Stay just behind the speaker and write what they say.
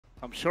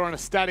I'm sure an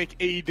ecstatic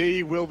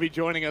ED will be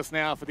joining us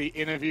now for the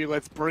interview.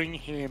 Let's bring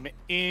him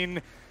in.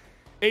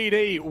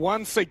 ED,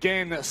 once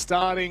again,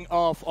 starting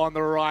off on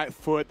the right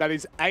foot. That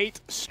is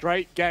 8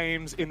 straight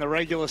games in the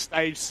regular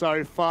stage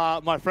so far.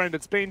 My friend,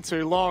 it's been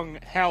too long.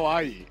 How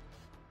are you?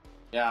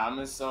 Yeah,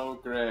 I'm so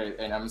great,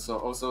 and I'm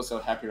also so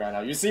happy right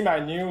now. You see my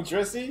new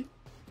jersey?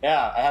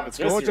 Yeah, I have a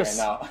jersey gorgeous.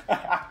 right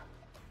now.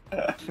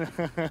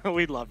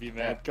 We love you,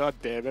 man. Yeah. God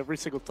damn, every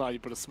single time you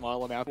put a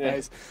smile on our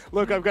face.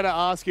 Look, I've got to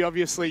ask you,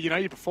 obviously, you know,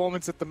 your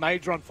performance at the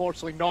major,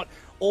 unfortunately, not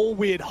all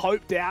we had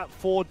hoped out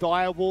for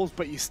Dire Wolves,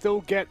 but you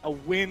still get a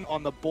win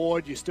on the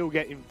board. You still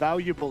get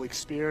invaluable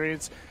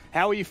experience.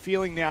 How are you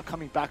feeling now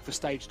coming back for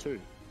stage 2?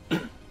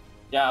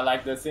 Yeah,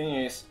 like the thing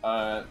is,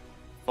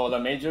 for the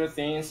major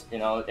things, you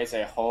know, it's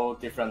a whole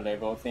different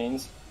level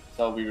things.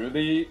 So we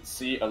really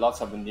see a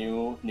lot of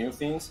new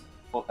things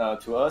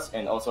to us,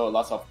 and also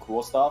lots of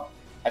cool stuff.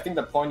 I think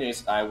the point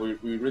is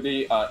we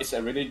really it's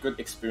a really good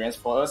experience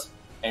for us,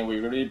 and we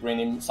really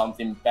bringing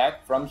something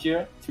back from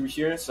here to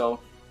here. So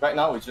right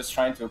now we're just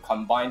trying to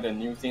combine the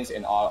new things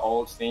and our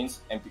old things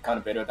and become a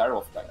better Dire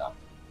Wolf right now.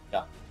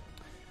 Yeah.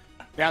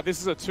 Now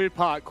this is a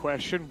 2-part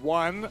question.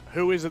 1,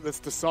 who is it that's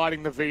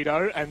deciding the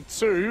veto? And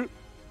 2,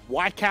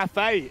 why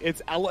Cafe?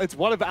 It's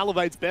one of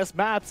Elevate's best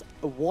maps.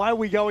 Why are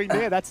we going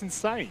there? That's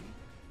insane.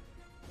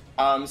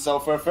 So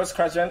for the first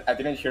question, I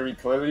didn't hear it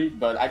clearly,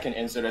 but I can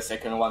answer the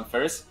second one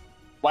first.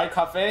 Why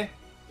Cafe?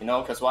 You know,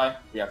 because why?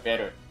 We are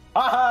better.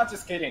 Haha,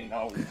 just kidding.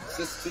 No,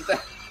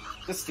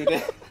 just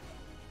today.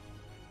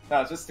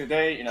 No, just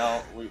today, you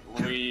know,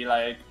 we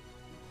like,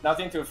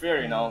 nothing to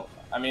fear, you know.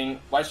 I mean,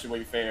 why should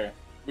we fear?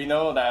 We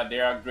know that they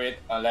are great,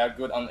 they are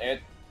good on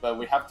it, but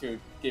we have to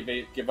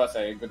give us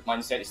a good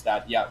mindset is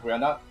that, yeah, we are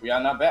not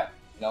bad,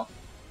 you know.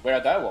 We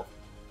are Dire Wolf.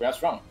 We are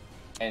strong.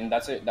 And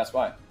that's it. That's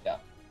why, yeah.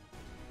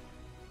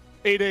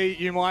 ED,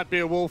 you might be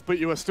a wolf, but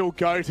you are still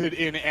goated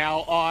in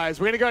our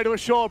eyes. We're going to go to a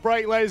short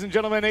break, ladies and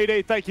gentlemen.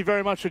 ED, thank you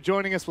very much for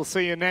joining us. We'll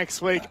see you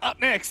next week. Up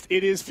next,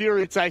 it is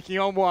Fury taking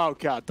on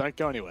Wildcard. Don't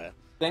go anywhere.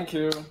 Thank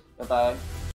you. Bye-bye.